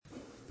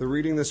The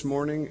reading this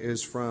morning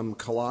is from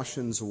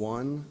Colossians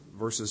 1,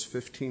 verses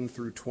 15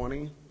 through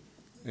 20,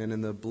 and in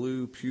the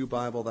blue Pew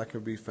Bible that can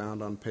be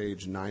found on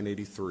page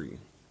 983.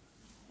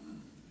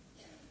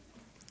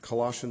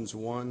 Colossians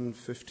 1,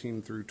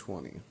 15 through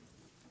 20.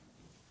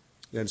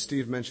 And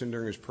Steve mentioned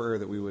during his prayer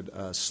that we would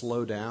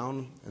slow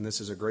down, and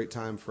this is a great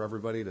time for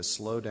everybody to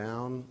slow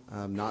down,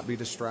 not be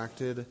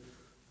distracted.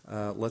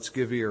 Let's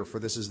give ear, for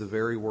this is the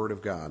very word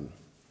of God.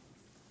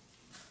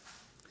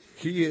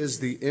 He is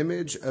the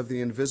image of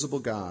the invisible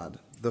God,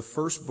 the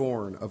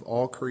firstborn of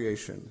all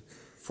creation.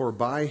 For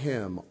by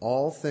him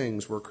all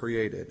things were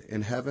created,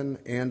 in heaven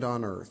and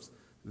on earth,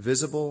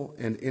 visible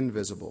and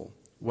invisible,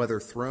 whether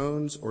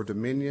thrones or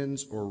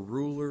dominions or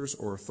rulers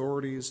or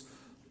authorities,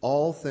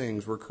 all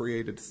things were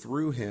created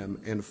through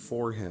him and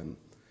for him.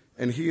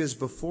 And he is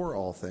before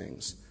all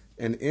things,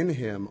 and in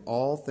him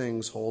all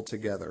things hold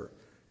together.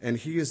 And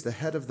he is the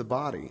head of the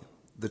body,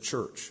 the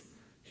church.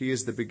 He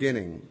is the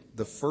beginning,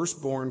 the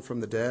firstborn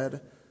from the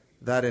dead,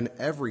 that in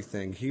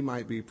everything he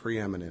might be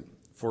preeminent.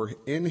 For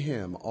in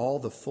him all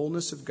the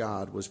fullness of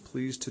God was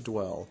pleased to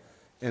dwell,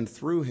 and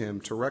through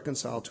him to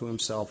reconcile to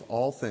himself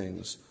all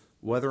things,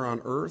 whether on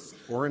earth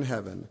or in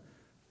heaven,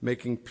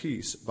 making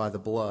peace by the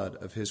blood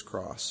of his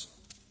cross.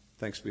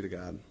 Thanks be to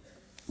God.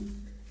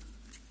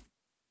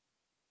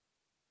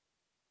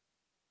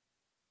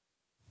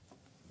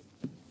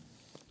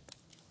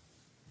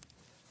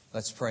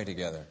 Let's pray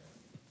together.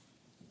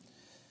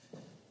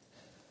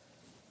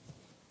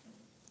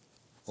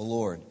 Oh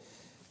Lord,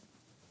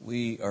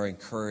 we are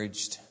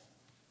encouraged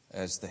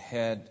as the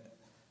head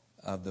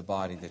of the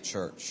body, the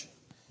church,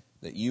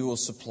 that you will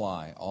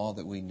supply all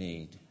that we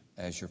need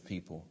as your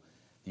people.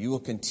 You will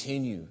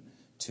continue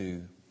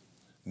to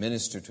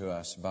minister to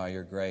us by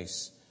your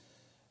grace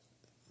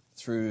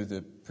through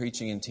the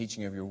preaching and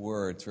teaching of your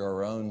word, through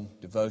our own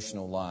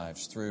devotional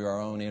lives, through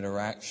our own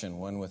interaction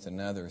one with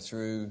another,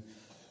 through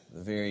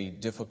the very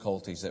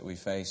difficulties that we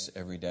face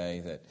every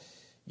day, that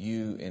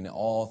you in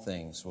all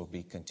things will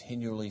be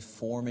continually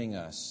forming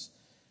us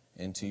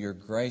into your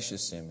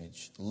gracious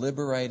image,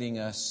 liberating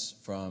us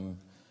from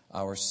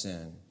our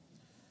sin,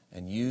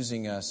 and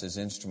using us as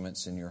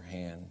instruments in your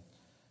hand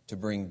to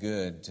bring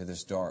good to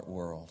this dark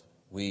world.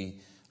 We,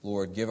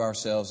 Lord, give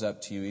ourselves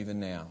up to you even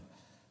now,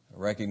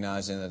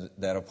 recognizing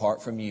that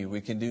apart from you,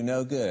 we can do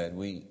no good.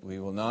 We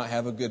will not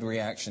have a good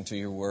reaction to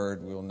your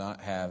word. We will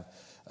not have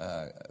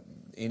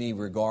any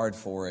regard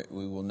for it.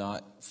 We will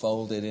not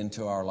fold it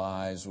into our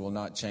lives. We will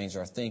not change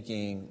our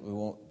thinking. We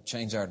won't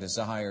change our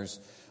desires.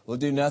 We'll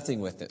do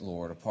nothing with it,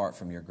 Lord, apart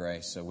from your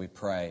grace. So we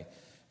pray,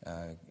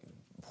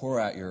 pour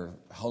out your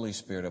Holy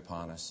Spirit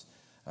upon us,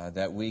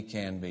 that we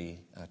can be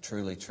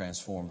truly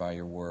transformed by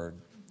your word.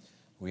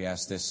 We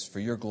ask this for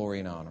your glory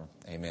and honor.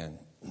 Amen.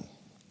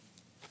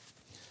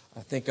 I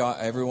think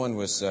everyone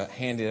was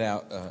handed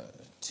out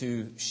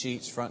 2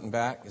 sheets front and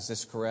back. Is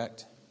this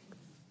correct?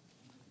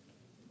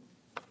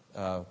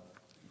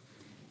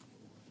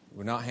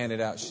 We're not handed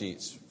out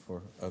sheets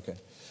for, okay.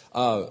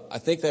 I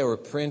think they were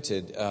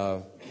printed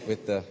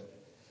with the,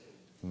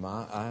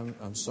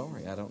 I'm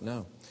sorry, I don't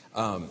know.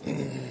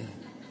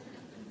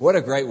 What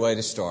a great way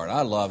to start.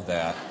 I love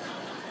that.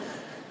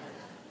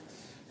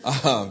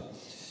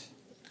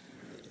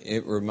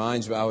 It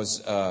reminds me,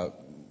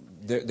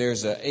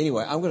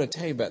 anyway, I'm going to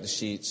tell you about the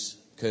sheets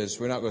because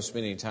we're not going to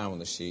spend any time on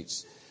the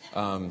sheets.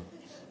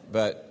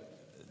 But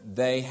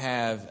they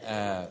have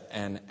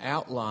an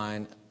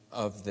outline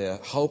of the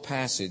whole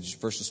passage,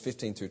 verses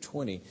 15 through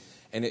 20,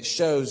 and it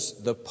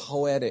shows the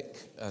poetic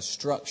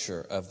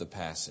structure of the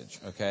passage,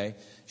 okay?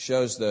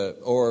 Shows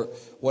or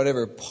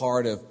whatever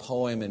part of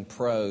poem and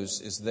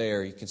prose is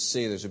there. You can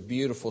see there's a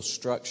beautiful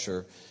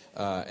structure,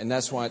 and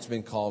that's why it's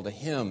been called a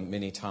hymn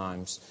many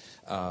times,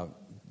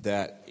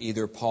 that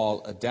either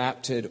Paul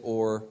adopted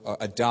or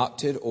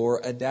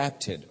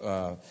adapted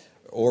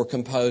or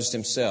composed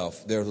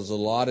himself. There was a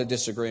lot of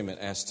disagreement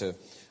as to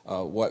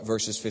what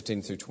verses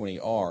 15 through 20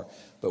 are.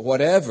 But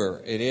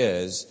whatever it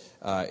is,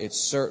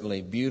 it's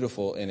certainly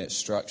beautiful in its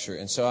structure.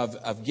 And so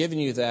I've given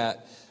you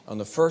that on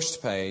the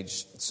first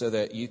page so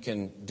that you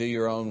can do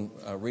your own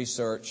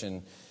research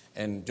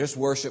and just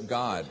worship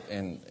God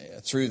and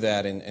through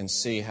that and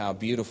see how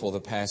beautiful the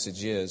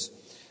passage is.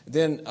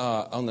 Then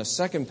on the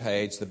second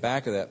page, the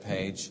back of that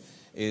page,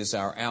 is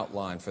our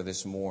outline for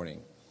this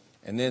morning.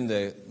 And then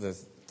the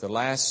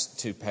last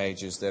 2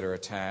 pages that are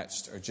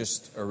attached are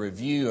just a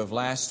review of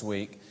last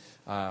week.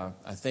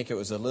 I think it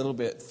was a little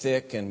bit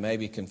thick and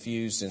maybe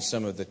confused in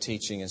some of the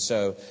teaching. And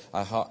so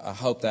I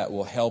hope that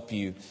will help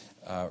you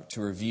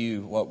to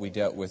review what we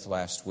dealt with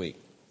last week.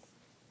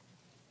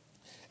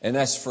 And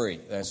that's free.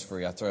 That's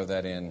free. I throw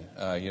that in.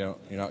 You're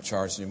not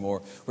charged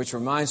anymore. Which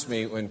reminds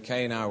me, when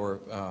Kay and I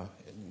were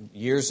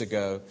years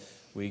ago,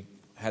 we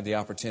had the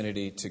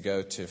opportunity to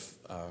go to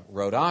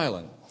Rhode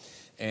Island.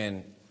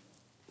 And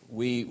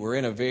we were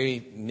in a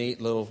very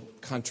neat little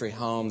country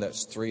home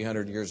that's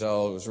 300 years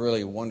old. It was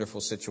really a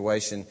wonderful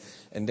situation.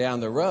 And down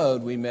the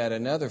road, we met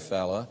another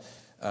fella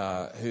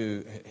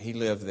who he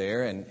lived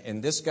there.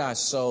 And this guy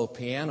sold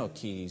piano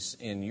keys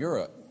in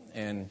Europe.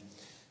 And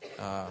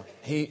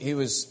He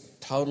was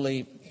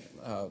totally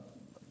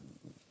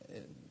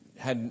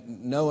had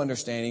no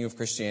understanding of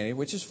Christianity,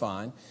 which is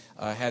fine.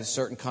 Had a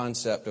certain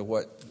concept of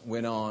what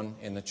went on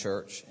in the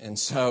church. And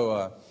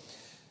so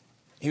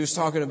he was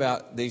talking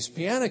about these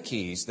piano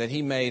keys that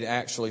he made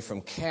actually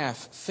from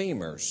calf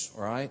femurs,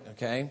 right?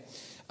 Okay?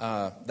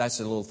 That's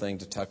a little thing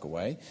to tuck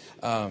away.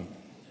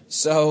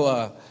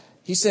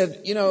 He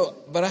said,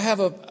 but I have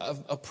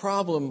a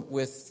problem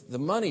with the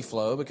money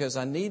flow because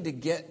I need to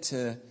get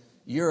to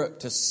Europe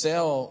to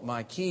sell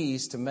my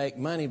keys to make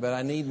money, but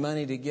I need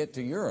money to get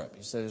to Europe.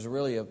 He said, there's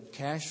really a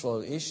cash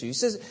flow issue. He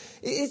says,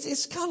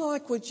 it's kind of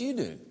like what you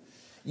do.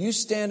 You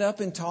stand up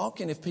and talk,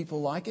 and if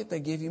people like it,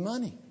 they give you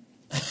money.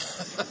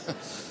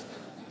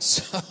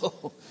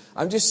 So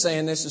I'm just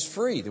saying this is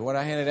free. What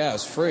I handed out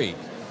is free. You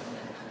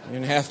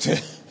didn't have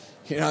to,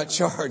 you're not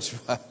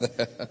charged by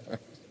that.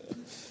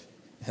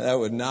 That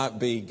would not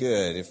be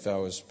good if I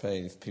was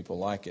paid, if people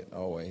like it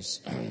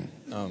always.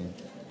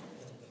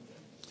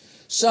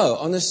 So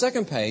on the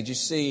second page, you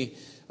see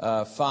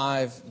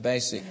 5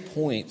 basic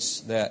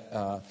points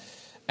that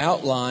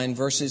outline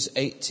verses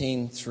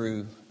 18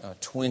 through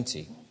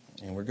 20.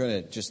 And we're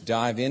going to just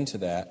dive into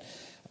that.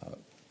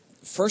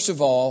 First of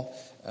all,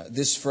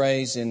 this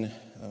phrase in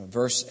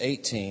verse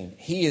 18,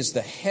 He is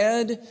the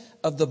head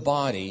of the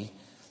body,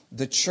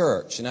 the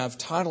church. And I've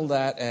titled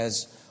that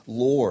as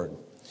Lord.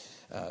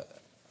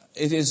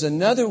 It is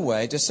another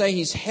way to say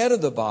He's head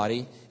of the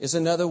body is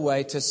another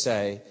way to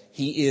say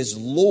He is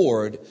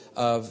Lord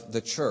of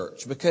the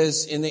church.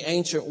 Because in the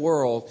ancient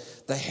world,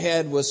 the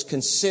head was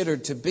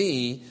considered to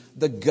be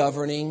the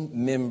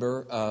governing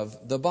member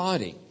of the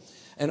body.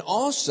 And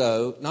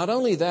also, not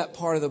only that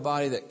part of the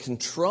body that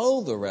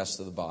controlled the rest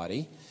of the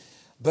body,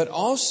 but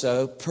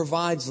also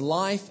provides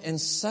life and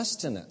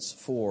sustenance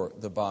for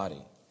the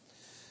body.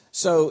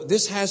 So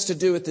this has to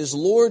do with His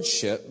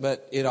lordship,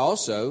 but it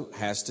also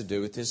has to do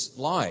with His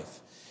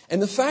life.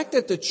 And the fact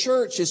that the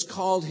church is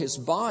called His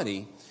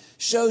body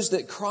shows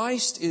that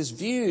Christ is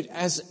viewed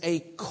as a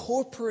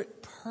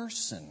corporate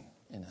person,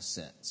 in a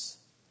sense.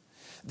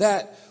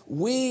 That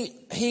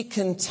He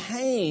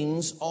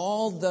contains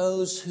all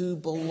those who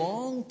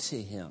belong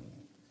to Him.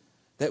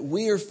 That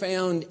we are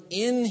found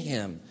in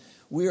Him.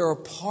 We are a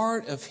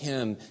part of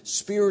Him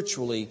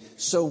spiritually,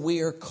 so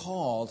we are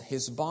called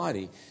His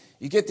body.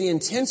 You get the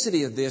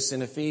intensity of this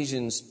in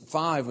Ephesians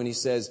 5 when he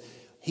says,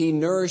 He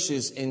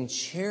nourishes and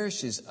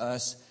cherishes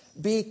us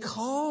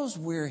because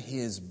we're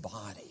His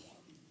body.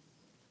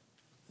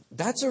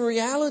 That's a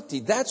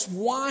reality. That's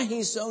why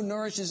He so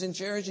nourishes and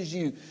cherishes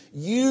you.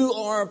 You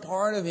are a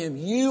part of Him.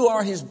 You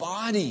are His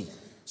body.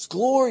 It's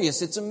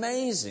glorious. It's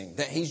amazing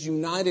that He's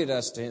united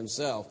us to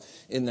Himself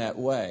in that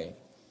way.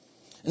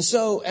 And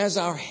so as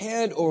our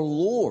head or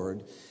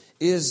Lord,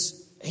 He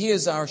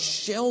is our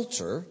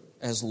shelter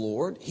as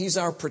Lord. He's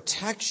our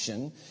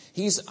protection.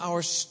 He's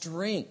our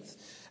strength.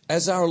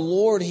 As our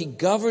Lord, He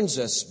governs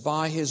us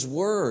by His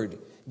word,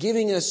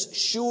 giving us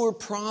sure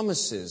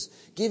promises,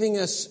 giving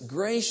us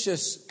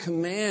gracious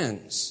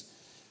commands.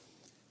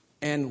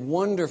 And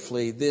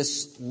wonderfully,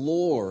 this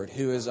Lord,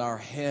 who is our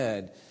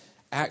head,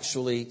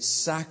 actually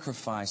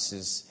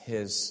sacrifices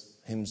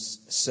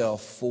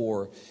Himself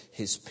for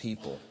His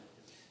people.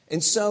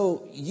 And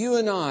so you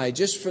and I,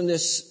 just from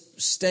this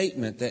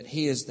statement that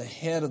He is the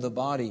head of the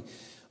body,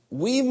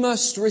 we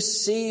must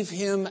receive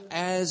Him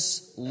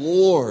as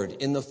Lord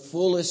in the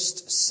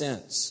fullest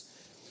sense.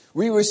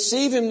 We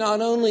receive Him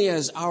not only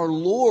as our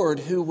Lord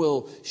who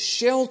will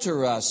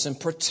shelter us and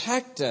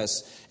protect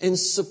us and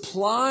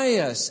supply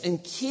us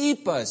and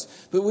keep us,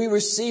 but we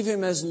receive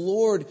Him as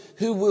Lord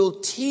who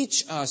will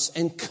teach us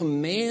and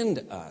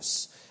command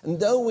us. And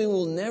though we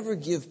will never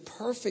give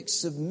perfect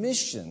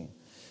submission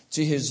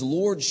to His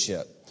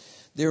lordship,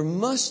 there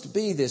must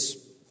be this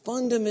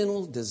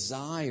fundamental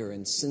desire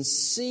and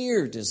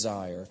sincere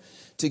desire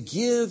to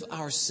give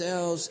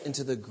ourselves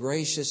into the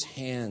gracious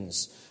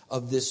hands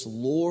of this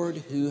Lord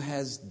who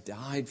has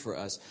died for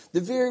us.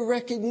 The very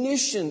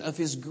recognition of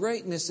His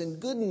greatness and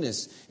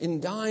goodness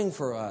in dying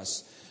for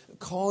us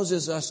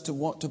causes us to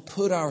want to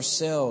put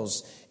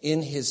ourselves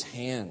in His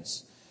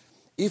hands.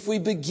 If we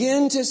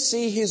begin to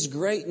see His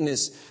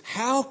greatness,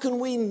 how can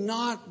we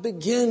not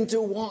begin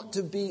to want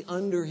to be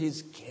under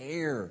His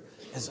care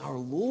as our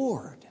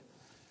Lord?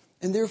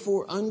 And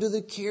therefore under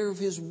the care of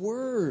His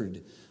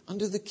word,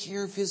 under the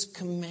care of His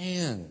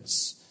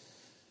commands.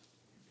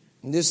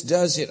 And this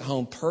does hit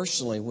home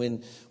personally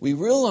when we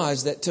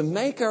realize that to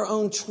make our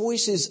own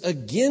choices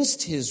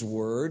against His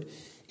word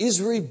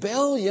is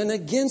rebellion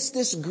against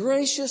this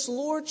gracious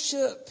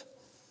lordship.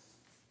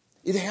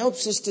 It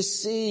helps us to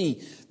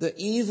see the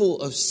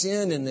evil of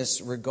sin in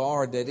this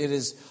regard, that it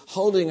is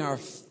holding our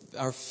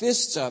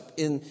fists up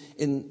in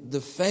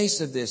the face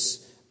of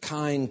this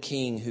kind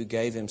King who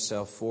gave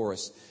Himself for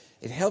us.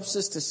 It helps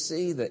us to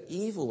see the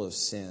evil of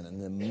sin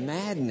and the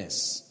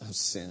madness of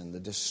sin, the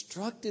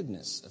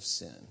destructiveness of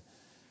sin,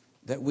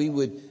 that we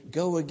would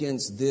go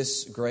against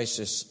this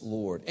gracious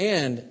Lord.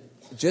 And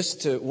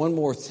just one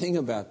more thing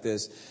about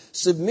this,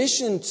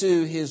 submission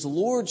to His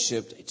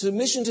lordship,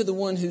 submission to the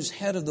one who's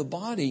head of the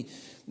body,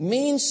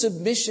 means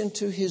submission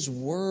to His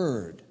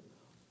Word.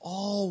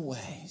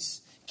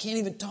 Always. Can't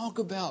even talk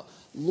about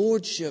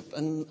lordship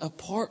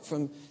apart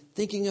from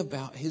thinking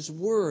about His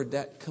Word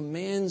that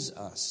commands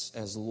us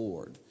as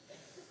Lord.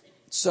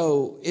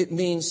 So it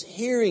means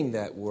hearing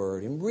that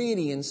Word and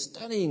reading and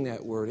studying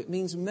that Word. It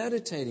means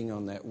meditating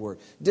on that Word,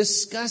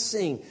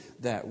 discussing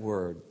that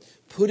Word,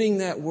 putting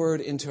that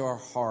Word into our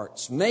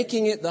hearts,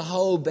 making it the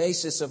whole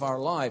basis of our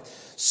life.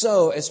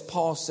 So, as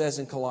Paul says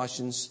in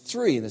Colossians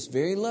 3, in this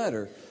very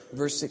letter,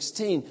 verse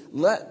 16,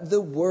 let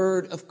the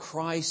Word of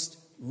Christ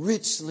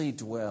richly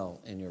dwell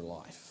in your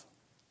life.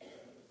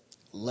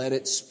 Let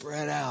it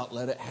spread out.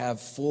 Let it have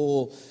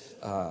full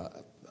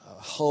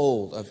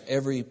hold of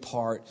every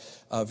part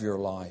of your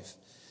life.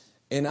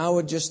 And I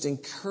would just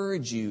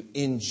encourage you,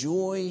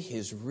 enjoy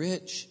His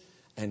rich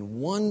and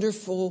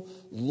wonderful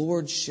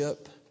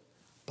lordship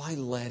by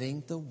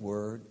letting the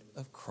Word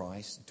of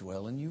Christ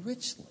dwell in you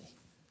richly.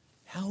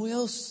 How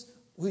else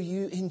will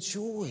you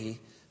enjoy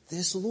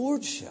this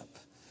lordship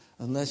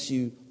unless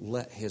you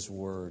let His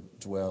Word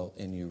dwell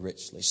in you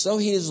richly? So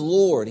He is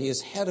Lord. He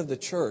is head of the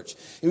church.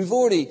 And we've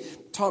already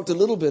talked a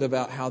little bit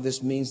about how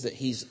this means that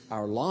He's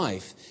our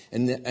life.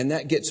 And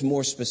that gets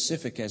more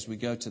specific as we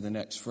go to the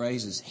next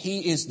phrases.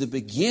 He is the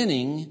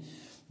beginning,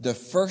 the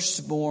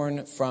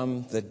firstborn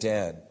from the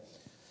dead,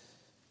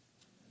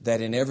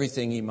 that in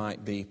everything He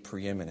might be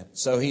preeminent.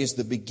 So He is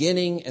the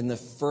beginning and the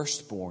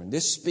firstborn.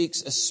 This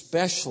speaks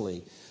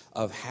especially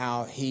of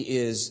how He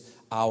is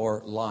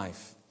our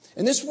life.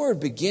 And this word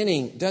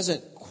beginning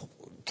doesn't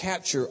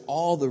capture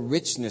all the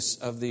richness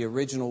of the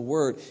original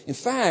word. In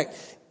fact,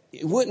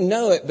 you wouldn't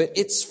know it, but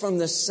it's from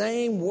the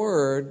same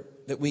word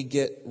that we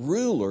get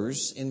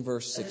rulers in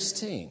verse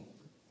 16.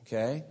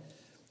 Okay?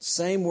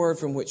 Same word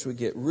from which we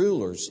get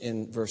rulers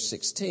in verse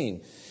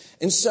 16.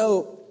 And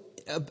so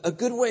a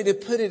good way to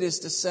put it is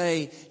to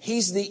say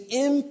He's the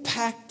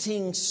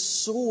impacting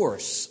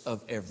source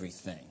of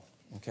everything.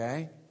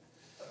 Okay?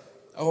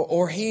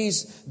 Or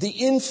He's the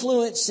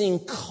influencing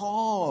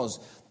cause,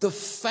 the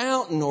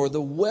fountain or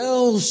the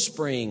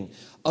wellspring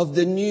of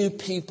the new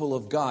people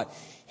of God.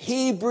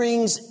 He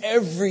brings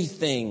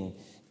everything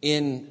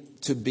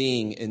into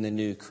being in the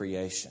new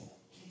creation.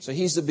 So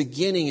He's the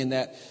beginning in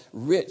that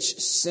rich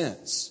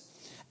sense.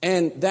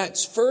 And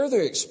that's further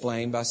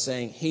explained by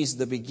saying He's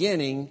the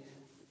beginning,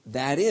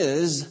 that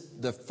is,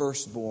 the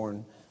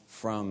firstborn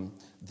from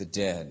the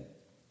dead.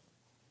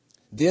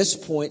 This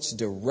points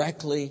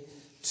directly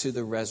to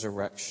the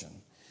resurrection.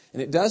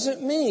 And it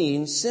doesn't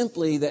mean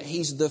simply that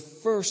He's the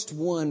first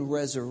one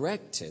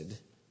resurrected,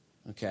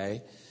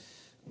 okay?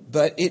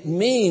 But it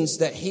means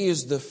that He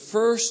is the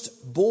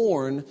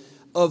firstborn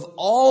of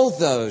all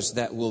those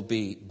that will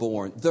be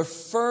born, the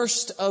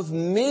first of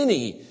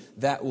many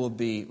that will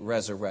be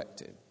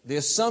resurrected. The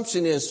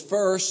assumption is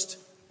first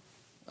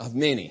of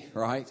many,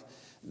 right?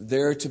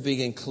 They're to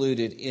be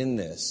included in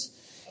this.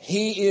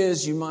 He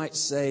is, you might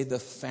say, the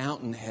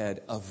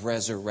fountainhead of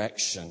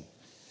resurrection.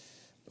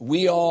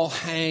 We all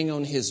hang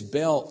on His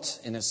belt,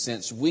 in a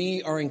sense.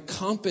 We are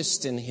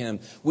encompassed in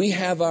Him. We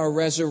have our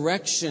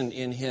resurrection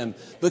in Him.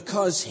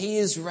 Because He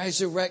is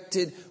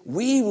resurrected,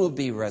 we will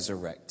be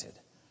resurrected.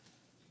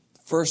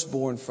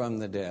 Firstborn from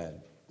the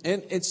dead.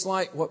 And it's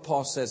like what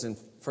Paul says in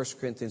 1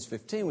 Corinthians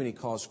 15 when he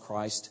calls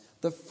Christ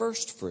the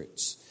first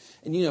fruits.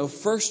 And you know,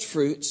 first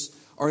fruits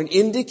are an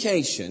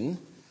indication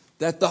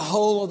that the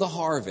whole of the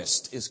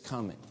harvest is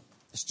coming.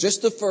 It's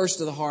just the first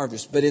of the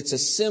harvest, but it's a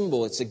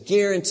symbol, it's a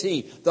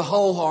guarantee. The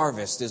whole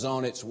harvest is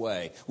on its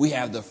way. We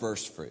have the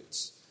first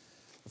fruits.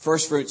 The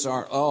first fruits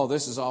aren't, oh,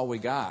 this is all we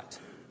got.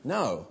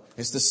 No,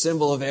 it's the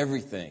symbol of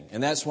everything.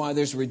 And that's why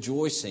there's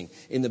rejoicing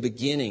in the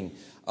beginning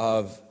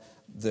of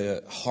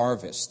the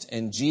harvest.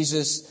 And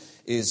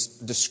Jesus is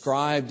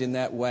described in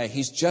that way.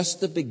 He's just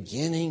the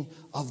beginning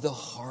of the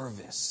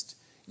harvest.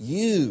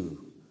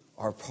 You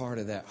are part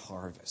of that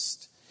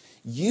harvest.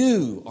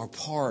 You are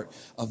part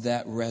of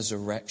that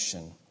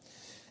resurrection.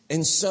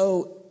 And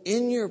so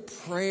in your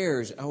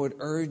prayers, I would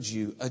urge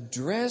you,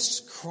 address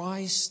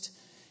Christ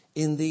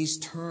in these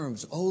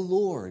terms. Oh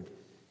Lord,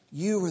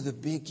 You are the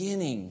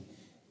beginning.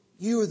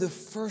 You are the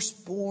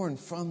firstborn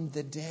from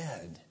the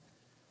dead.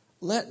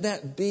 Let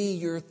that be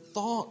your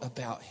thought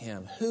about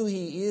Him, who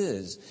He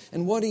is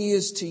and what He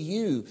is to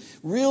you.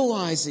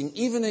 Realizing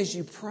even as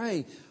you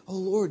pray, oh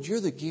Lord, You're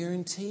the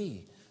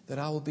guarantee that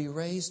I will be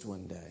raised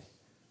one day.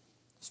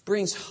 This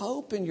brings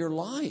hope in your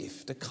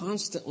life to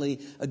constantly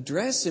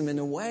address Him in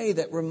a way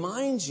that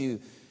reminds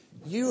you,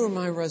 You are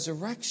my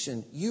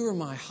resurrection. You are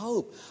my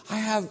hope.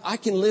 I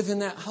can live in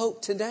that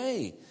hope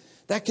today.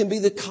 That can be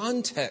the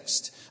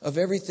context of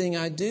everything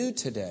I do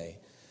today.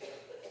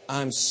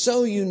 I'm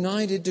so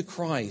united to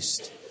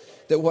Christ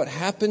that what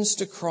happens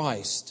to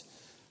Christ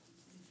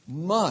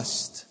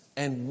must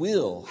and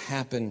will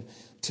happen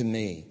to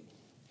me.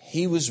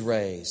 He was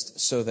raised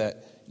so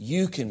that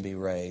you can be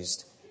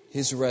raised.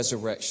 His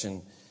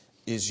resurrection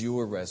is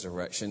your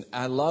resurrection.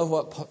 I love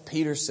what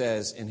Peter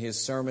says in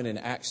his sermon in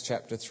Acts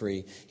chapter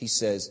 3. He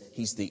says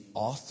He's the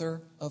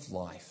author of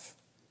life.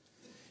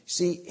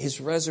 See, His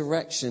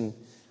resurrection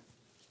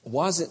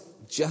wasn't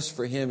just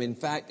for him. In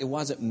fact, it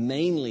wasn't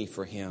mainly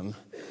for him.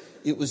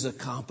 It was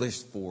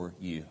accomplished for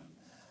you.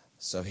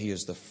 So he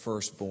is the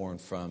firstborn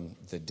from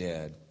the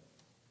dead.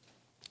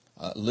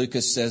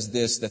 Lucas says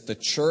this, that the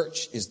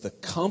church is the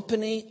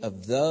company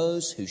of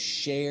those who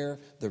share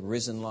the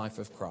risen life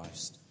of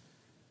Christ.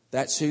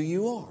 That's who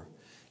you are.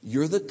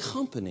 You're the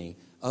company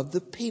of the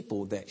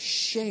people that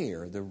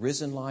share the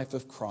risen life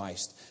of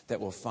Christ that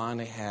will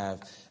finally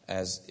have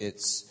as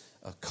its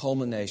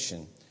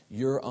culmination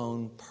your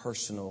own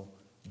personal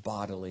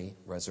bodily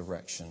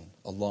resurrection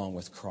along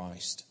with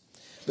Christ.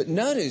 But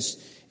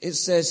notice it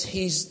says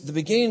he's the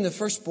beginning, the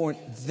firstborn,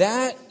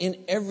 that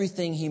in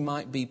everything he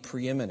might be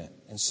preeminent.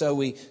 And so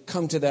we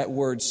come to that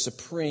word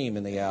supreme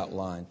in the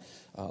outline,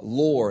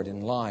 Lord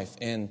in life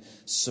and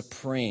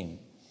supreme.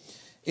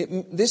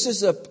 This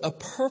is a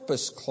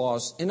purpose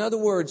clause. In other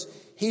words,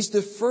 he's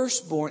the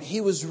firstborn.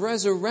 He was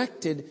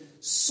resurrected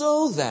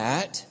so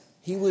that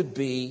he would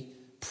be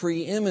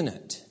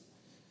preeminent.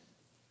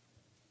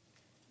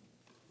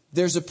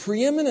 There's a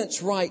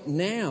preeminence right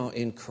now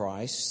in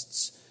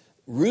Christ's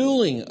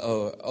ruling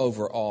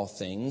over all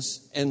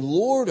things and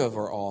Lord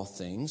over all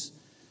things.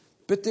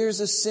 But there's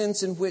a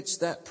sense in which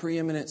that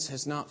preeminence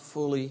has not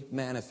fully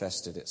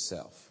manifested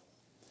itself.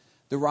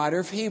 The writer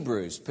of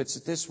Hebrews puts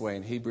it this way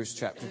in Hebrews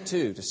chapter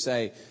 2 to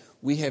say,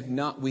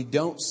 we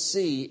don't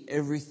see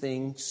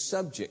everything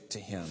subject to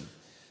him.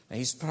 Now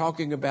he's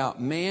talking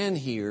about man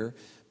here,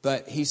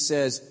 but he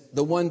says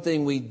the one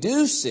thing we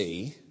do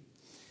see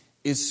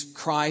is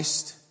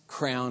Christ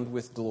crowned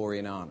with glory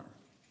and honor.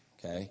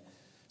 Okay?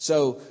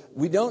 So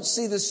we don't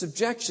see the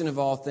subjection of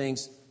all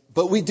things,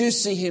 but we do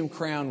see him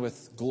crowned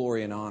with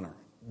glory and honor.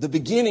 The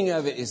beginning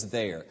of it is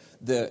there.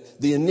 The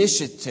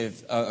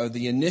initiative, or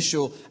the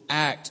initial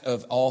act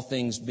of all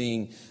things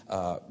being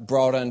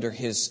brought under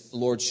his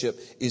lordship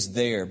is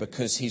there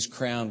because he's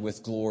crowned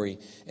with glory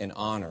and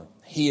honor.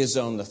 He is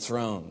on the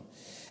throne.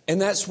 And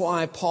that's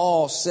why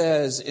Paul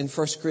says in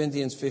 1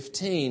 Corinthians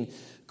 15,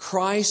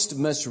 Christ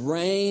must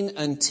reign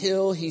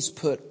until he's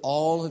put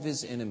all of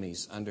his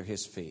enemies under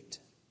his feet.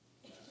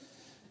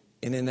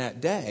 And in that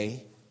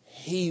day,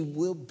 he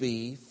will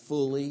be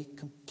fully,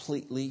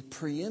 completely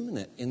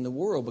preeminent in the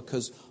world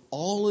because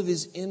all of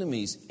his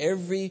enemies,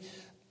 every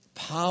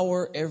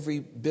power, every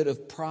bit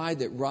of pride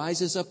that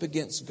rises up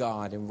against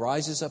God and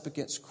rises up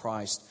against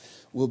Christ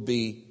will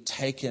be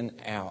taken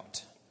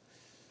out.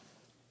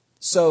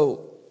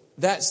 So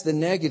that's the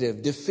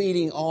negative,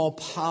 defeating all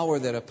power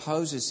that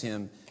opposes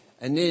him.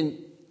 And then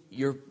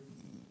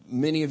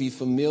many of you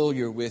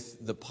familiar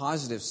with the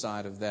positive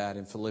side of that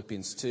in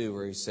Philippians 2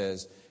 where he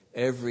says,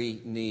 every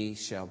knee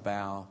shall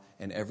bow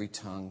and every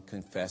tongue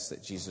confess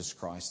that Jesus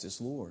Christ is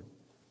Lord.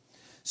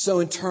 So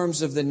in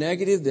terms of the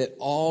negative, that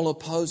all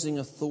opposing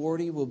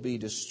authority will be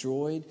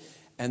destroyed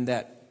and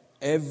that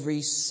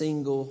every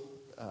single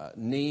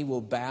knee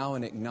will bow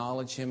and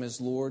acknowledge him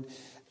as Lord,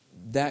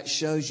 that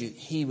shows you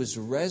he was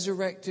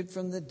resurrected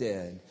from the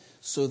dead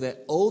so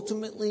that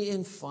ultimately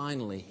and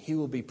finally he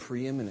will be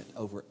preeminent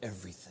over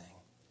everything.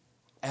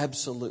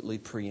 Absolutely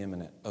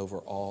preeminent over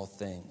all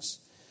things.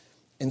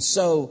 And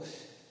so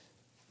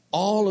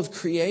all of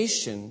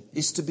creation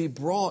is to be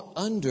brought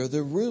under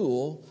the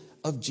rule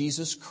of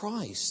Jesus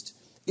Christ.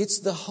 It's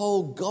the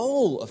whole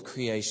goal of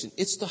creation.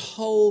 It's the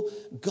whole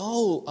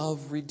goal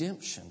of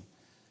redemption,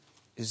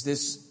 is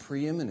this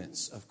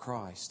preeminence of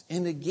Christ.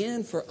 And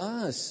again, for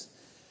us,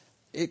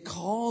 it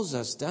calls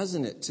us,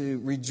 doesn't it, to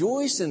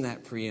rejoice in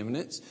that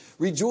preeminence.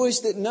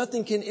 Rejoice that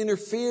nothing can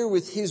interfere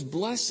with his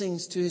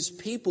blessings to his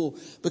people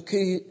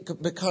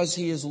because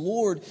he is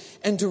Lord.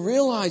 And to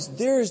realize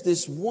there is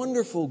this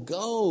wonderful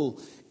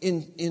goal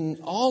in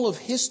all of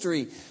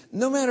history.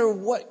 No matter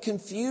what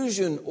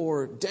confusion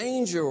or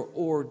danger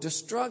or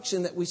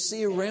destruction that we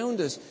see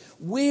around us,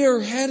 we are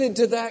headed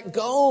to that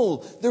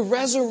goal. The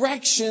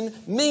resurrection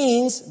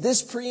means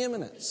this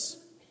preeminence.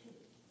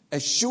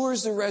 As sure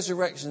as the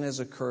resurrection has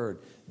occurred,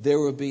 there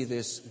will be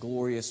this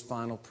glorious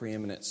final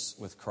preeminence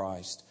with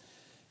Christ.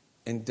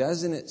 And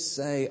doesn't it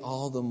say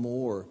all the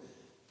more,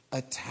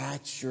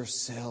 attach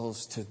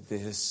yourselves to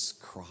this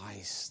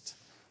Christ.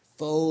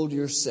 Fold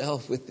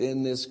yourself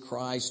within this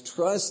Christ.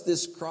 Trust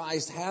this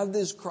Christ. Have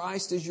this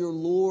Christ as your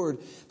Lord,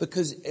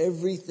 because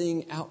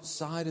everything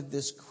outside of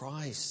this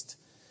Christ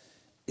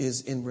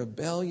is in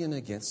rebellion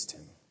against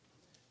him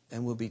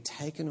and will be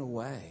taken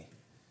away.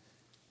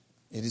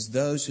 It is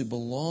those who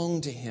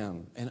belong to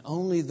him, and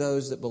only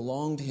those that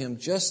belong to him,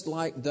 just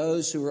like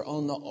those who were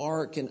on the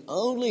ark, and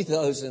only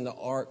those in the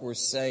ark were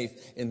safe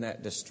in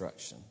that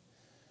destruction.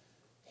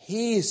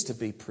 He is to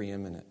be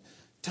preeminent.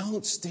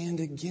 Don't stand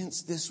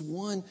against this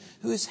one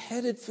who is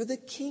headed for the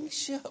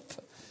kingship,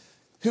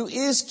 who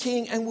is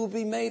king and will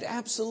be made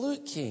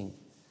absolute king.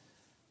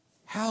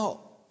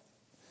 How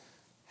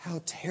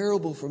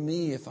terrible for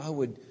me if I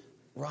would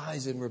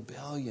rise in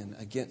rebellion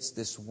against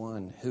this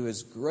one who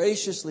has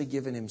graciously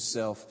given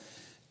himself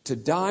to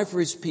die for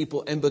his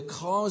people, and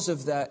because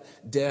of that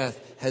death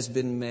has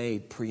been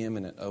made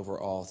preeminent over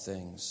all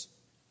things.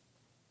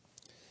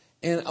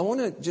 And I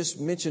want to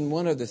just mention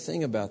one other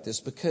thing about this,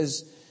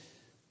 because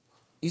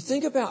you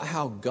think about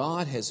how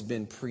God has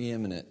been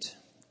preeminent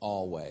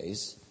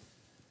always.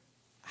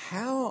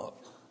 How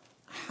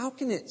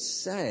can it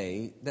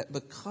say that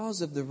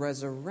because of the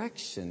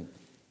resurrection,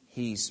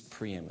 He's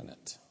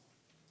preeminent?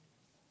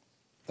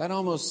 That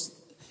almost,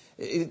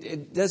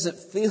 it doesn't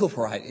feel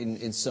right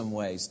in some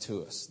ways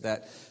to us.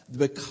 That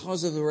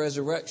because of the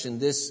resurrection,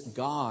 this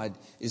God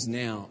is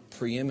now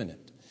preeminent.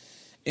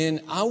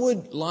 And I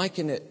would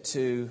liken it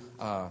to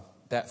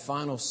that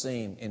final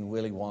scene in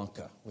Willy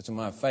Wonka, which is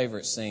my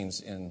favorite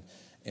scenes in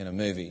a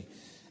movie.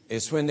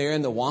 It's when they're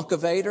in the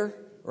Wonkavator,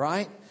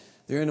 right?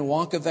 They're in the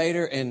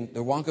Wonkavator, and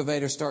the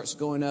Wonkavator starts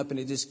going up, and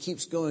it just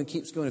keeps going,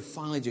 and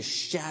finally just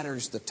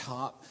shatters the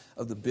top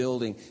of the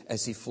building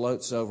as he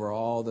floats over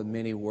all the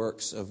many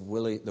works of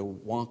Willy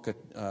Wonka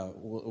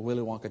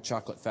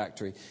chocolate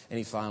factory, and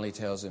he finally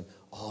tells him,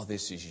 "All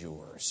this is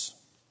yours."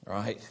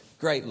 Right?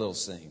 Great little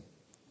scene.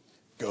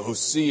 Go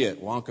see it,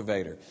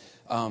 Wonkavator.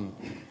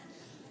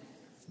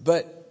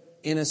 But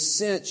in a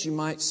sense, you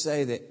might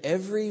say that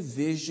every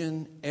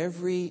vision,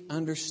 every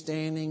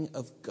understanding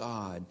of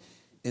God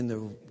in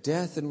the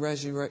death and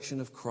resurrection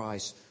of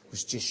Christ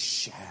was just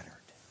shattered.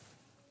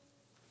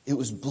 It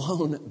was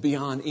blown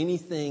beyond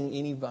anything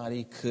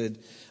anybody could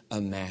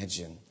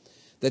imagine.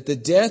 That the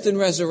death and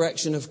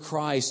resurrection of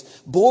Christ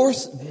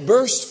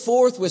burst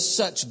forth with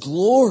such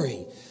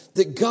glory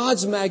that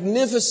God's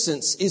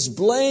magnificence is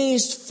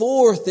blazed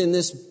forth in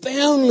this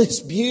boundless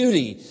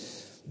beauty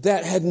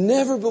that had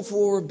never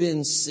before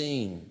been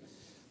seen.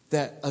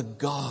 That a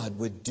God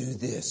would do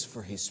this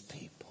for His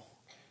people.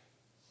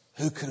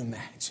 Who could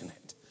imagine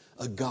it?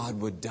 A God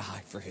would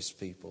die for His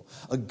people.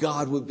 A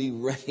God would be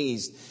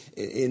raised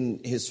in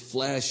His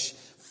flesh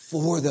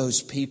for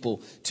those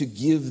people to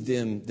give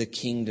them the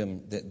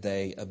kingdom that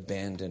they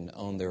abandoned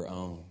on their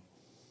own.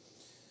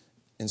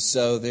 And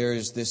so there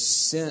is this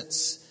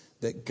sense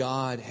that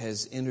God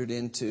has entered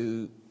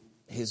into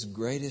His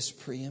greatest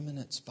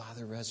preeminence by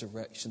the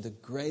resurrection, the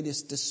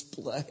greatest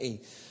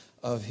display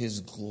of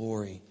His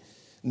glory.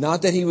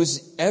 Not that He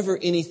was ever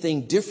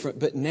anything different,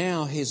 but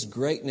now His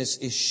greatness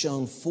is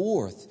shown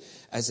forth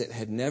as it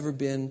had never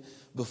been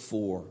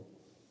before.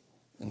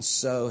 And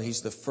so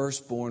He's the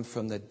firstborn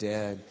from the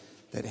dead,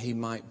 that He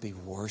might be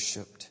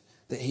worshipped,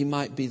 that He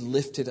might be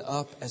lifted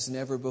up as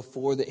never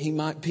before, that He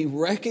might be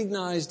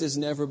recognized as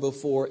never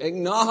before,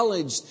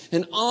 acknowledged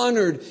and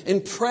honored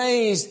and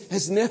praised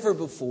as never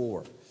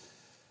before,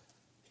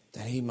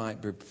 that He might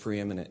be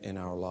preeminent in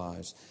our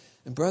lives.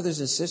 And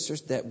brothers and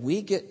sisters, that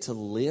we get to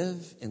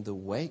live in the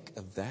wake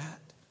of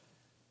that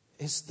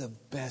is the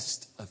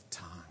best of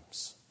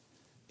times.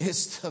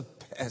 It's the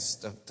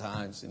best of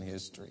times in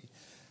history,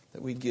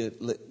 that we get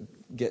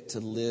to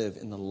live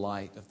in the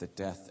light of the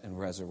death and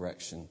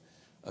resurrection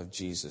of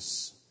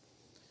Jesus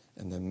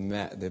and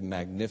the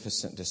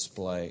magnificent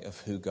display of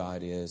who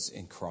God is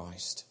in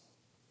Christ.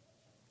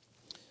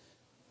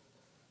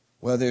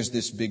 Well, there's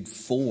this big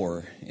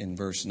 4 in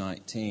verse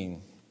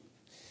 19.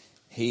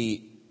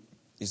 He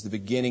is the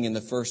beginning and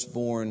the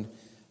firstborn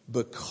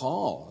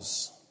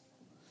because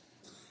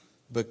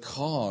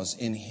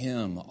in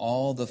Him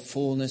all the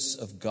fullness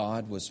of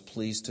God was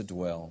pleased to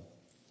dwell.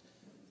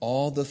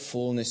 All the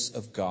fullness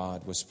of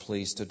God was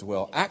pleased to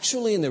dwell.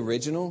 Actually, in the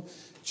original,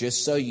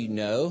 just so you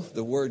know,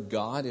 the word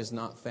God is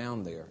not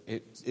found there.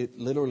 It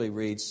literally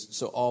reads,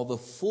 so all the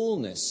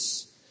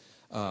fullness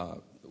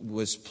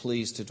was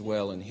pleased to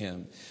dwell in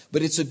Him.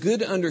 But it's a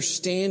good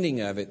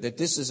understanding of it that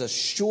this is a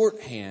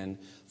shorthand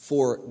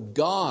for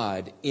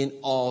God in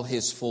all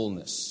His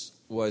fullness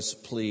was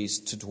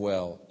pleased to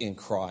dwell in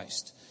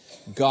Christ.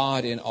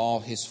 God in all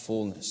His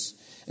fullness.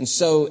 And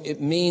so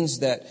it means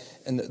that,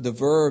 and the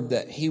verb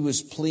that He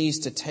was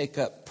pleased to take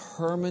up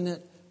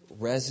permanent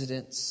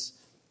residence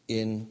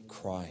in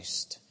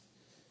Christ.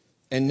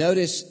 And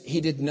notice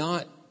He did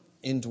not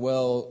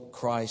indwell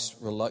Christ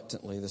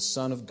reluctantly. The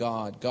Son of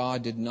God,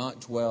 God did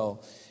not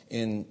dwell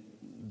in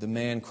the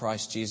man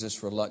Christ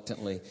Jesus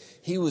reluctantly.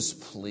 He was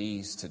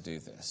pleased to do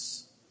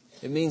this.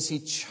 It means He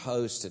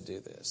chose to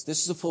do this. This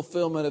is the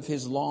fulfillment of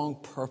His long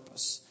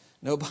purpose.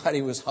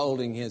 Nobody was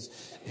holding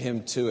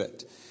Him to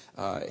it.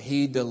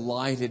 He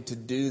delighted to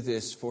do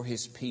this for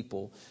His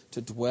people,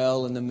 to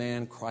dwell in the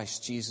man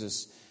Christ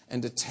Jesus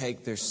and to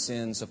take their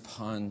sins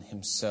upon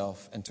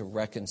Himself and to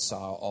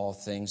reconcile all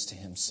things to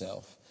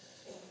Himself.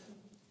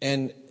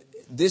 And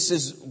this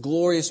is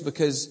glorious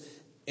because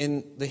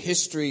in the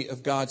history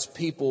of God's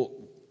people,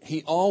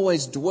 He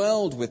always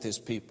dwelled with His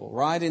people,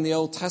 right? In the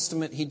Old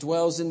Testament, He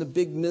dwells in the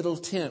big middle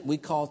tent we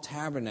call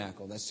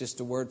tabernacle. That's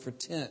just a word for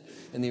tent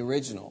in the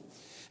original.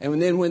 And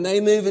then when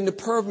they move into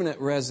permanent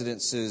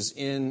residences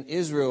in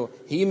Israel,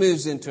 He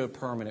moves into a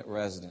permanent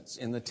residence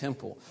in the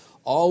temple,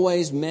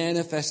 always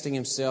manifesting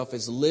Himself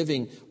as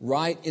living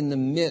right in the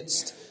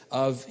midst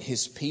of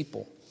His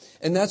people.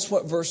 And that's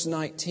what verse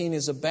 19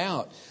 is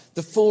about.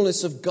 The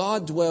fullness of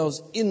God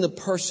dwells in the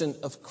person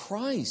of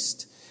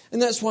Christ.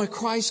 And that's why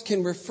Christ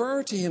can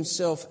refer to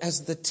Himself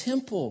as the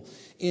temple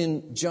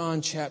in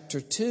John chapter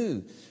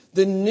 2.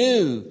 The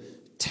new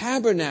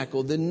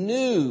tabernacle, the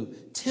new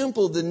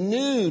temple, the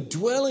new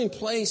dwelling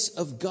place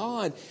of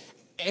God.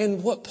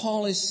 And what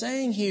Paul is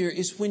saying here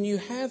is when you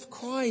have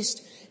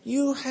Christ,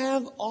 you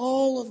have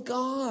all of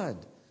God.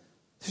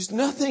 There's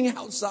nothing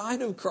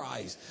outside of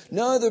Christ.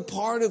 No other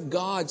part of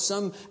God,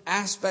 some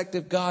aspect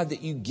of God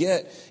that you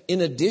get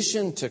in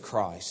addition to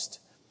Christ.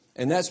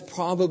 And that's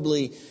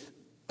probably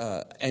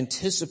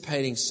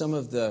anticipating some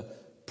of the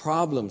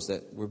problems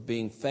that were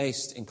being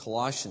faced in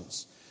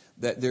Colossians.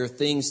 That there are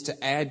things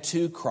to add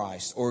to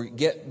Christ or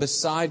get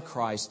beside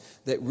Christ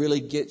that really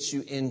gets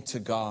you into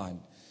God.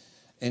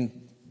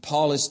 And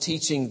Paul is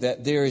teaching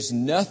that there is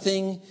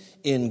nothing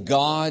in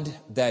God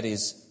that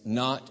is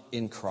not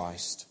in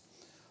Christ.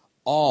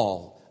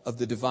 All of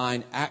the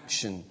divine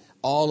action,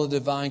 all of the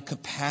divine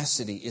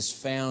capacity is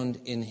found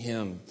in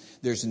Him.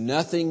 There's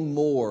nothing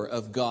more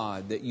of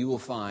God that you will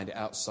find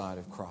outside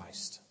of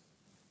Christ.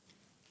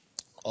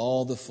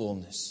 All the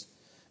fullness.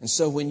 And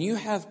so when you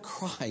have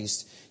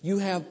Christ, you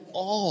have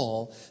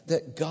all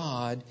that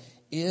God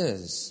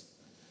is.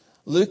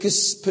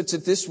 Lucas puts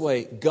it this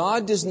way: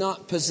 God does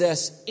not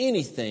possess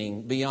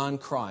anything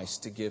beyond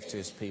Christ to give to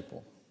His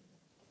people.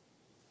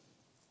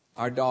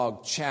 Our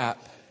dog Chap,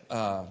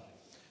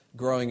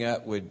 growing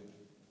up, would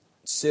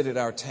sit at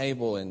our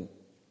table, and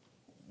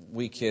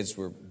we kids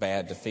were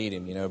bad to feed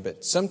him,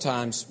 but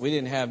sometimes we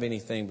didn't have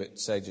anything but,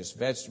 say, just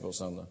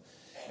vegetables on them.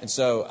 And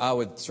so I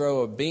would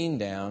throw a bean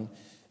down,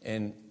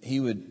 and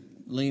he would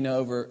lean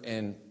over,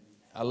 and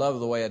I love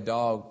the way a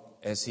dog,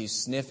 as he's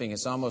sniffing,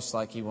 it's almost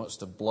like he wants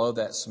to blow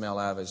that smell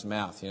out of his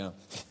mouth,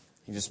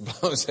 He just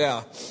blows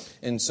out.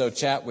 And so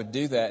Chap would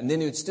do that. And then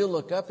he would still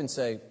look up and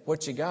say,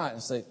 "What you got?"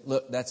 And say,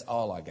 "Look, that's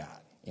all I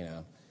got,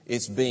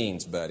 It's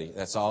beans, buddy.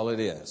 That's all it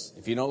is.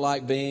 If you don't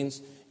like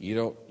beans, you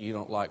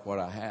don't like what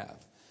I have."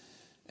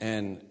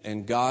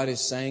 And God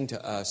is saying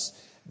to us,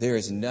 there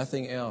is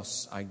nothing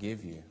else I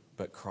give you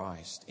but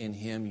Christ. In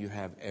Him you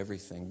have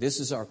everything. This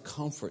is our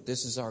comfort.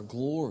 This is our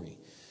glory.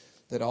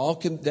 That all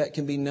that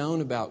can be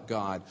known about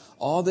God,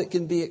 all that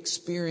can be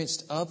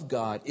experienced of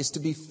God, is to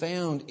be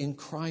found in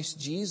Christ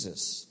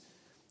Jesus.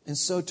 And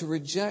so to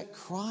reject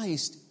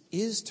Christ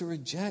is to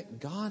reject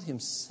God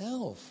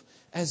Himself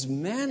as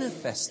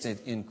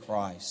manifested in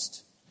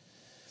Christ.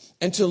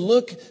 And to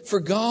look for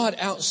God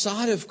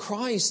outside of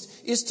Christ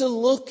is to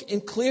look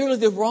in clearly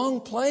the wrong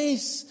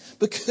place,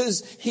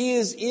 because He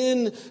is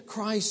in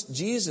Christ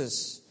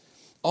Jesus.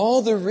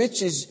 All the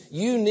riches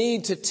you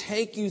need to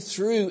take you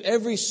through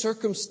every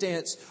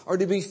circumstance are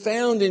to be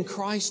found in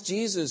Christ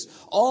Jesus.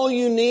 All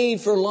you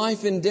need for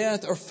life and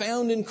death are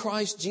found in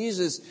Christ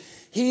Jesus.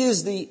 He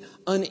is the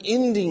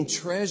unending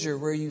treasure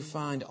where you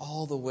find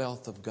all the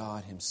wealth of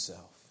God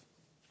Himself.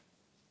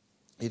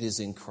 It is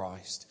in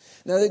Christ.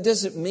 Now, that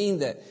doesn't mean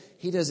that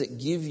He doesn't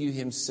give you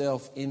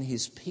Himself in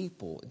His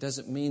people. It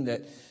doesn't mean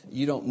that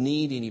you don't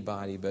need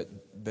anybody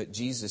but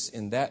Jesus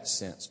in that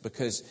sense,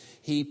 because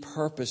He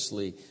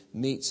purposely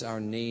meets our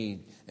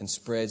need and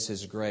spreads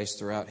His grace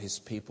throughout His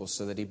people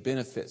so that He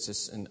benefits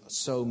us in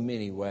so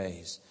many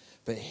ways.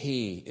 But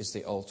He is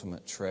the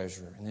ultimate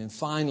treasure. And then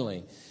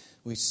finally,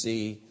 we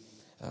see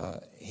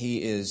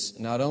He is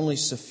not only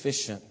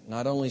sufficient,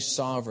 not only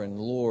sovereign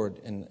Lord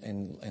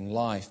in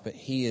life, but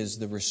He is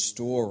the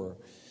restorer.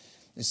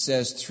 It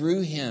says,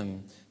 through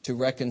Him to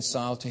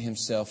reconcile to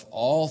Himself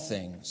all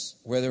things,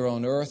 whether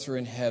on earth or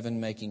in heaven,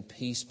 making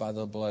peace by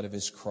the blood of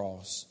His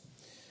cross.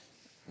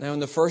 Now, in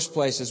the first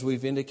place, as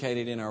we've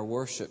indicated in our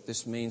worship,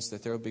 this means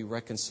that there will be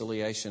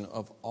reconciliation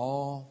of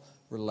all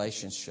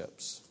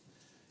relationships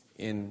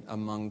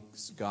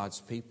amongst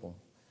God's people.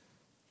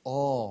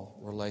 All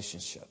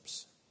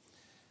relationships.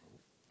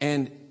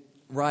 And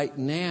right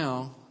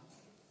now,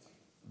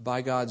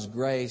 by God's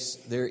grace,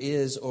 there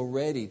is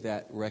already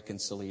that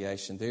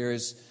reconciliation. There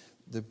is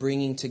the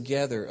bringing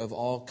together of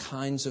all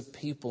kinds of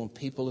people, and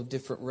people of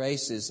different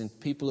races, and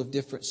people of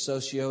different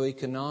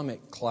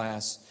socioeconomic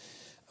class.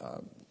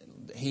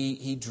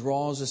 He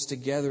draws us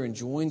together and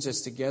joins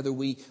us together.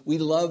 We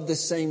love the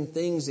same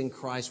things in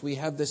Christ. We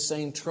have the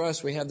same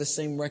trust. We have the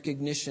same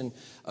recognition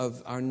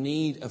of our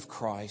need of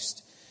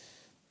Christ.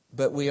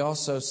 But we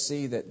also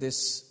see that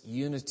this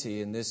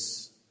unity and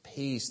this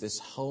peace, this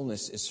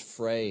wholeness is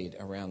frayed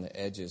around the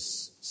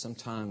edges.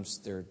 Sometimes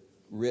there are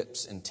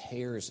rips and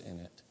tears in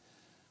it.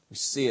 We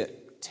see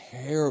it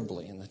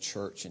terribly in the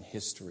church in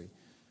history.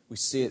 We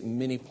see it in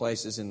many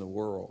places in the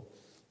world.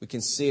 We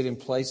can see it in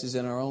places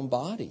in our own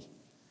body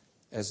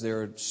as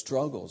there are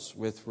struggles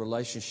with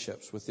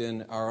relationships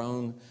within our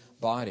own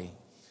body.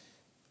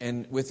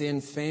 And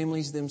within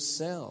families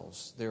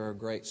themselves, there are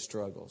great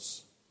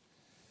struggles.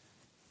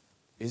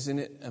 Isn't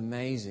it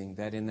amazing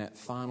that in that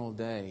final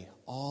day,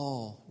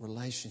 all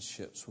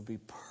relationships will be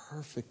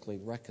perfectly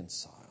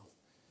reconciled?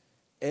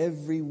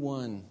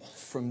 Everyone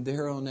from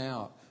there on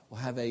out will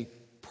have a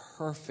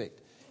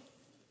perfect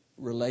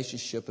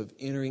relationship of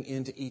entering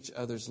into each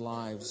other's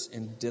lives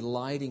and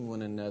delighting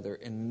one another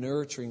and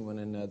nurturing one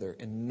another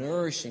and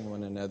nourishing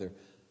one another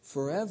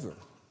forever.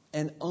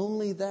 And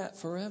only that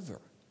forever.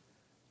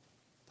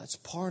 That's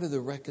part of the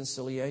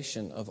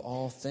reconciliation of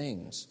all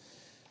things.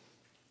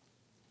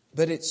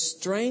 But it's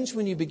strange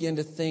when you begin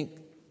to think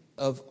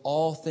of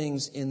all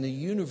things in the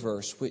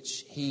universe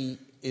which He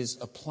is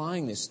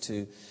applying this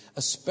to,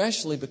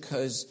 especially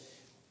because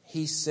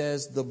he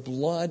says the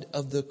blood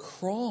of the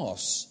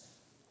cross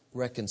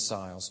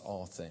reconciles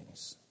all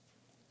things.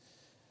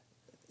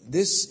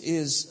 This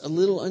is a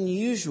little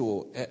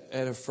unusual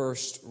at a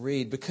first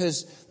read,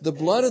 because the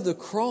blood of the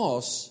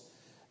cross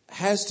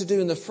has to do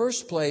in the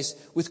first place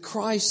with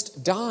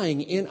Christ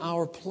dying in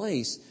our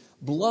place.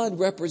 Blood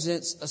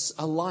represents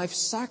a life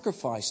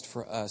sacrificed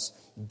for us,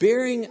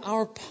 bearing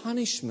our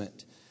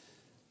punishment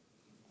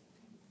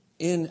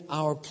in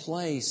our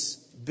place,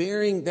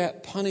 bearing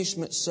that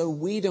punishment so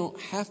we don't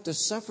have to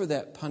suffer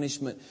that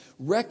punishment,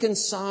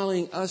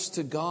 reconciling us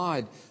to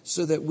God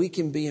so that we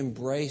can be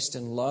embraced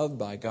and loved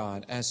by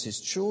God as His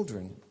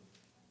children.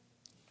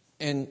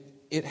 And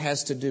it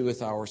has to do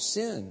with our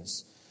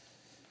sins.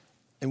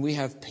 And we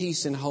have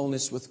peace and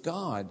wholeness with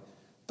God.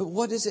 But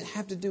what does it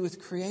have to do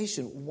with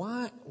creation?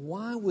 Why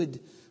would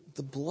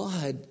the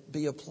blood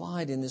be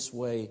applied in this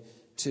way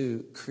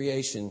to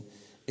creation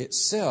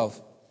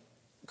itself?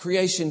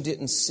 Creation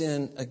didn't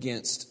sin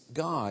against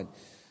God.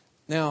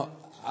 Now,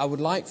 I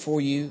would like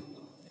for you,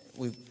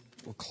 we'll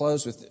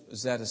close with,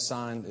 is that a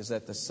sign? Is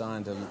that the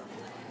sign to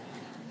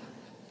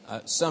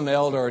some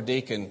elder or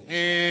deacon?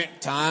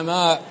 Time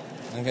up.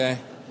 Okay.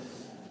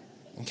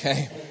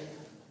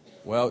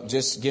 Well,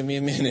 just give me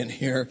a minute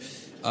here.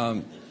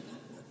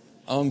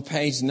 On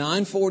page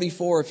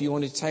 944, if you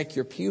want to take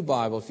your pew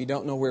Bible, if you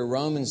don't know where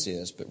Romans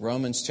is, but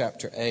Romans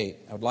chapter 8,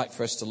 I would like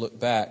for us to look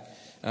back.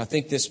 And I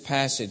think this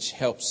passage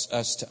helps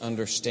us to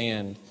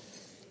understand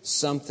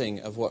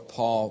something of what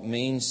Paul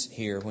means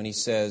here when he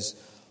says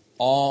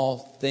all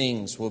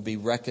things will be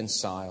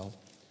reconciled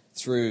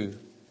through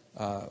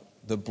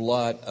the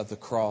blood of the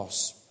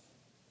cross.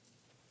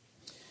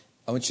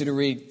 I want you to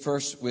read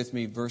first with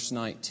me verse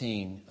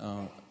 19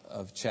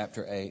 of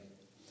chapter 8.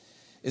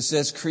 It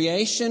says,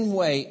 creation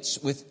waits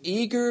with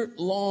eager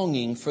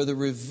longing for the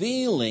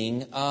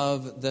revealing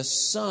of the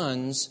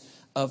sons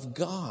of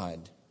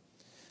God.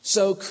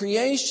 So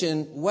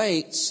creation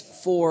waits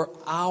for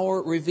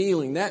our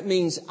revealing. That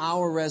means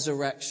our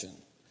resurrection.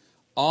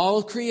 All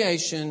of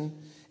creation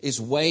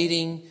is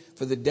waiting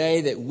for the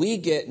day that we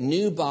get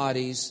new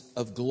bodies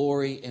of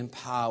glory and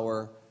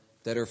power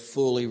that are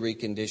fully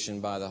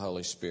reconditioned by the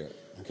Holy Spirit.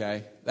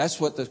 Okay? That's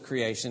what the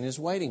creation is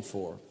waiting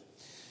for.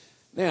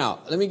 Now,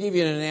 let me give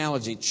you an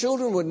analogy.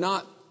 Children would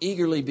not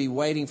eagerly be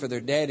waiting for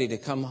their daddy to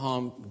come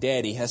home.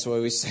 Daddy, that's the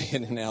way we say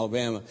it in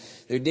Alabama.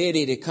 Their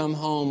daddy to come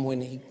home when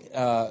he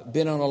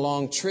been on a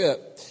long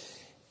trip.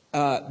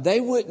 They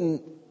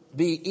wouldn't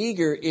be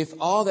eager if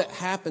all that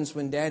happens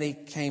when daddy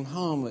came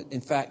home, in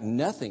fact,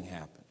 nothing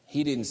happened.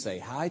 He didn't say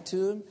hi to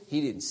them.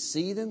 He didn't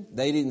see them.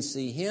 They didn't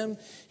see him.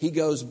 He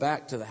goes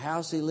back to the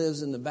house. He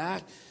lives in the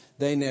back.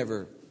 They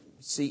never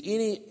see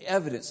any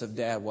evidence of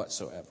dad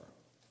whatsoever.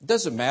 It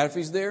doesn't matter if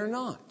he's there or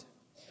not.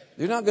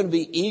 They're not going to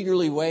be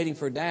eagerly waiting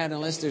for dad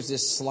unless there's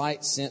this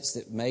slight sense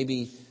that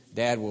maybe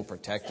dad will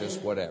protect us,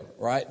 whatever,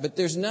 right? But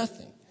there's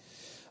nothing.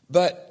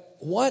 But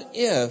what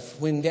if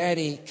when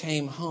daddy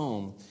came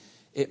home,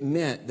 it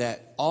meant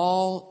that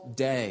all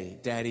day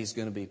daddy's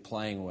going to be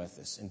playing with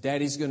us, and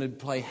daddy's going to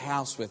play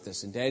house with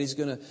us, and daddy's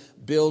going to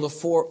build a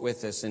fort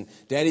with us, and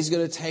daddy's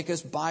going to take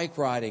us bike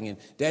riding, and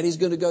daddy's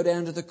going to go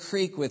down to the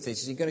creek with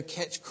us. He's going to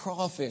catch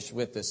crawfish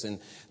with us, and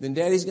then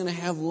daddy's going to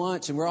have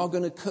lunch, and we're all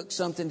going to cook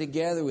something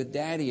together with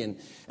daddy. And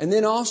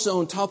then also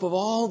on top of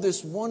all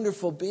this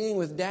wonderful being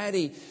with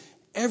daddy,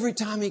 every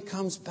time he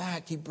comes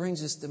back, he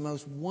brings us the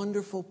most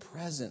wonderful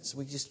presents.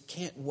 We just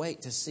can't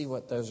wait to see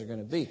what those are going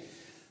to be.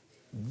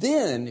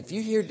 Then, if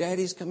you hear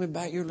daddy's coming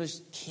back, you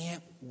just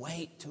can't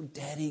wait till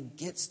daddy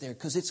gets there,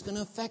 because it's going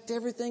to affect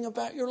everything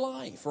about your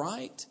life,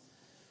 right?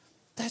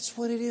 That's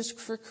what it is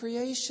for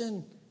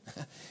creation.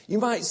 You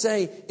might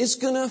say it's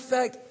going to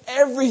affect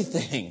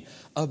everything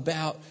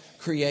about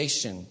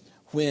creation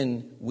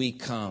when we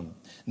come.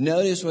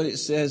 Notice what it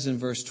says in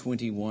verse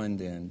 21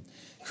 then.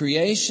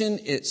 Creation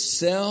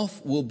itself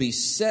will be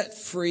set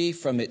free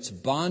from its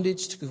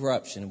bondage to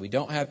corruption. We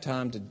don't have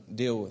time to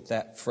deal with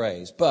that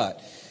phrase,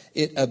 but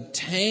it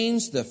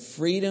obtains the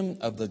freedom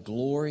of the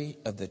glory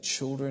of the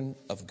children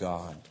of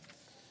God.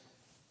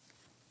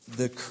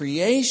 The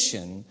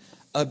creation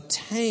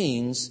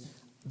obtains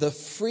the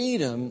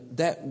freedom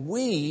that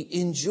we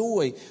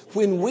enjoy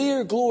when we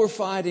are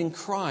glorified in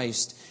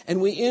Christ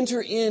and we enter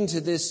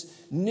into this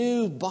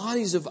new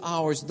bodies of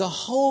ours. The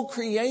whole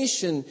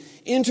creation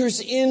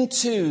enters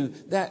into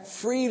that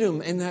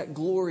freedom and that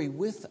glory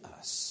with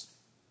us.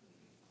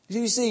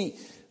 You see,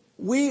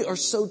 we are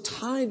so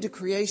tied to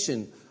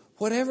creation.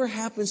 Whatever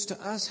happens to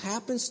us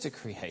happens to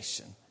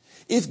creation.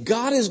 If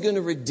God is going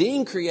to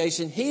redeem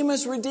creation, He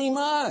must redeem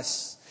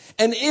us.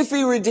 And if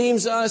He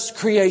redeems us,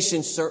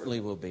 creation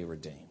certainly will be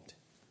redeemed.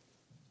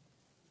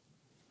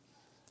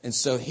 And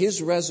so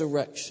His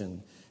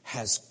resurrection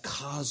has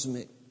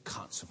cosmic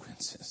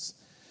consequences.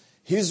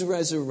 His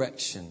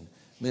resurrection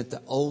meant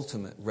the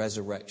ultimate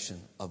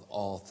resurrection of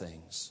all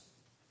things.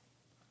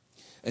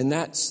 And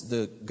that's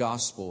the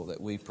gospel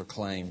that we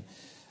proclaim.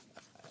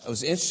 It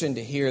was interesting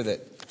to hear that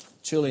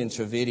Julian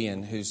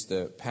Trevedian, who's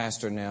the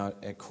pastor now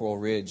at Coral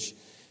Ridge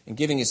in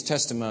giving his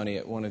testimony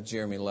at one of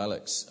Jeremy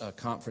Lellick's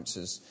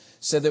conferences,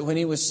 said that when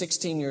he was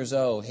 16 years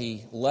old,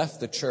 he left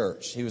the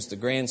church. He was the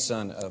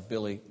grandson of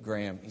Billy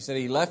Graham. He said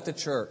he left the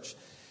church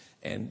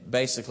and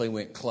basically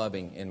went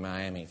clubbing in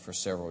Miami for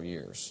several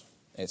years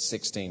at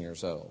 16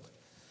 years old.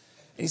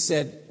 He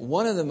said,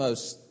 one of the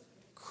most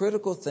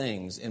critical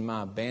things in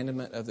my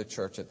abandonment of the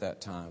church at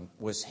that time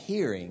was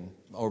hearing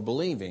or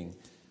believing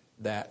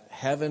that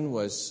heaven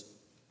was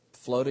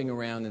floating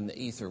around in the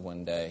ether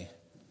one day,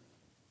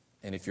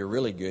 and if you're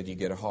really good, you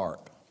get a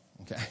harp.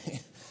 Okay?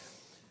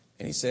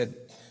 And he said,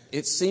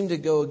 it seemed to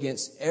go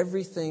against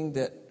everything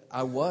that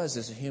I was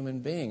as a human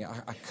being.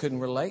 I couldn't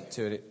relate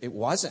to it. It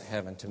wasn't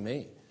heaven to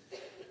me.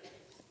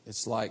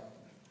 It's like,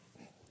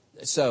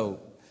 so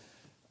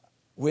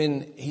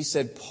when he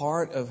said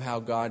part of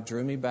how God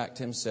drew me back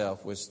to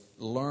himself was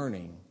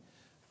learning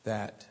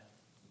that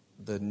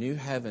the new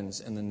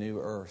heavens and the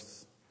new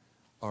earth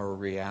are a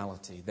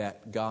reality,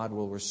 that God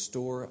will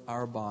restore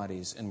our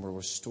bodies and will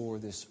restore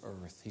this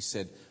earth. He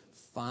said,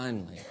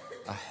 finally,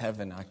 a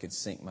heaven I could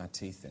sink my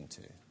teeth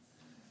into.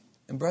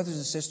 And brothers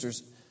and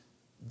sisters,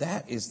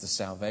 that is the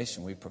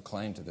salvation we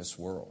proclaim to this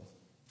world.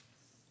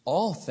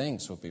 All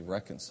things will be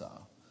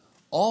reconciled.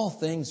 All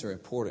things are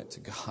important to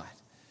God.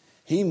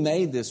 He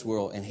made this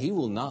world, and He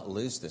will not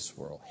lose this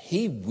world.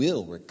 He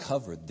will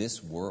recover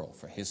this world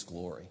for His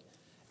glory.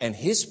 And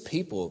His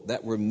people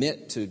that were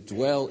meant to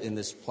dwell in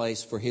this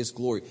place for His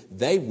glory,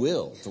 they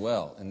will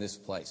dwell in this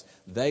place.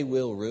 They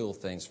will rule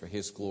things for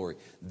His glory.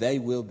 They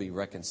will be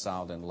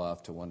reconciled in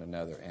love to one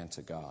another and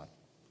to God.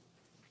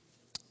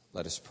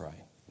 Let us pray.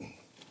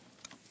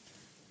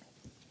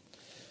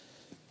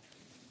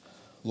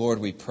 Lord,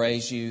 we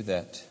praise You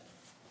that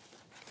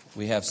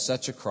we have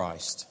such a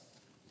Christ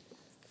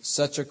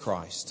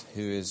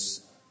who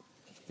is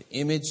the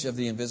image of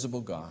the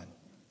invisible God,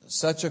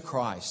 such a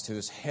Christ who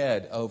is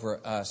head over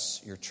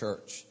us, Your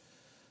church,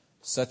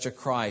 such a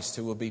Christ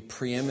who will be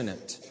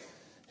preeminent,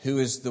 who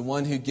is the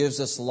one who gives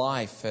us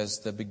life as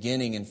the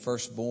beginning and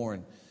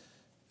firstborn,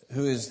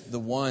 who is the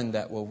one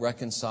that will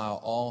reconcile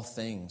all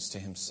things to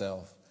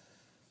Himself.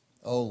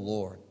 Oh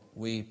Lord,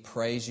 we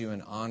praise You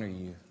and honor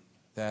You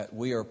that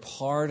we are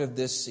part of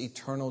this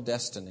eternal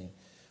destiny.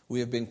 We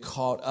have been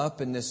caught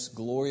up in this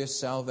glorious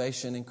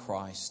salvation in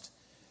Christ,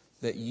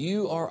 that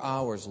You are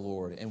ours,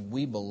 Lord, and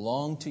we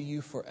belong to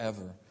You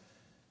forever.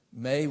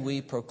 May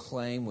we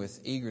proclaim with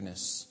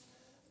eagerness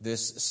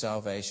this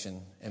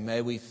salvation, and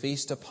may we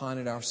feast upon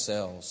it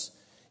ourselves,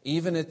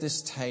 even at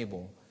this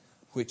table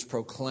which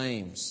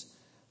proclaims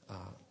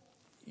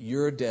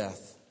Your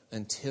death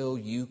until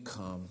You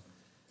come,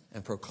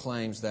 and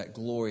proclaims that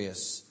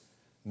glorious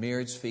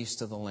marriage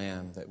feast of the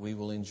Lamb that we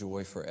will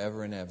enjoy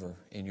forever and ever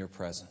in Your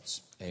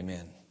presence.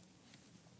 Amen.